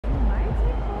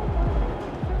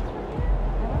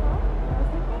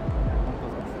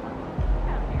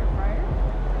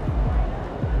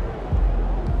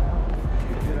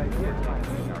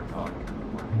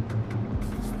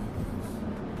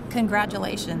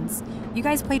Congratulations. You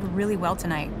guys played really well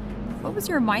tonight. What was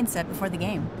your mindset before the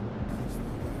game?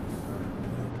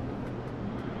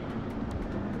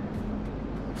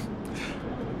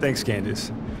 Thanks,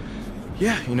 Candace.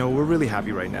 Yeah, we're really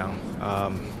happy right now.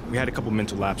 We had a couple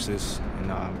mental lapses, and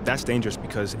that's dangerous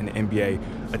because in the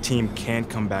NBA, a team can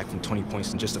come back from 20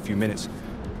 points in just a few minutes,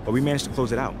 but we managed to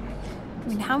close it out. I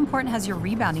mean, how important has your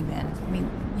rebounding been? I mean,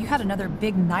 you had another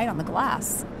big night on the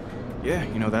glass. Yeah,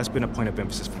 that's been a point of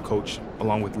emphasis from coach,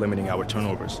 along with limiting our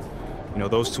turnovers.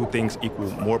 Those two things equal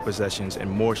more possessions and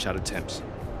more shot attempts.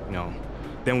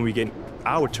 Then when we get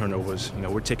our turnovers,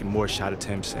 we're taking more shot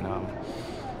attempts, and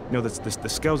the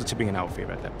scales are tipping in our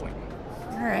favor at that point.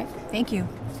 All right, thank you.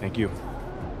 Thank you.